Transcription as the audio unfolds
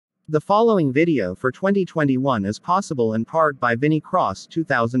The following video for 2021 is possible in part by Vinnie Cross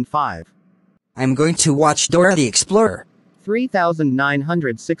 2005. I'm going to watch Dora the Explorer.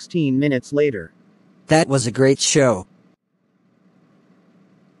 3,916 minutes later. That was a great show.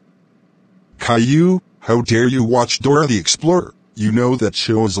 Caillou, how dare you watch Dora the Explorer? You know that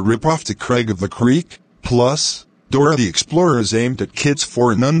show is a rip-off to Craig of the Creek. Plus, Dora the Explorer is aimed at kids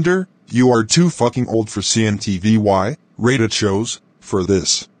 4 and under. You are too fucking old for CNTVY rated shows. For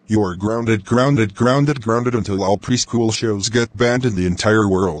this, you are grounded until all preschool shows get banned in the entire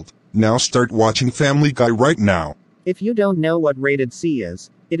world. Now start watching Family Guy right now. If you don't know what Rated C is,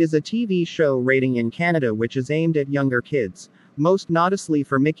 it is a TV show rating in Canada which is aimed at younger kids, most notoriously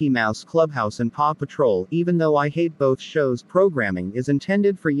for Mickey Mouse Clubhouse and Paw Patrol. Even though I hate both shows, programming is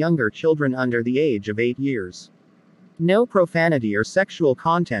intended for younger children under the age of 8 years. No profanity or sexual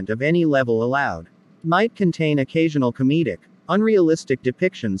content of any level allowed. Might contain occasional comedic, unrealistic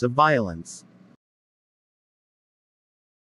depictions of violence.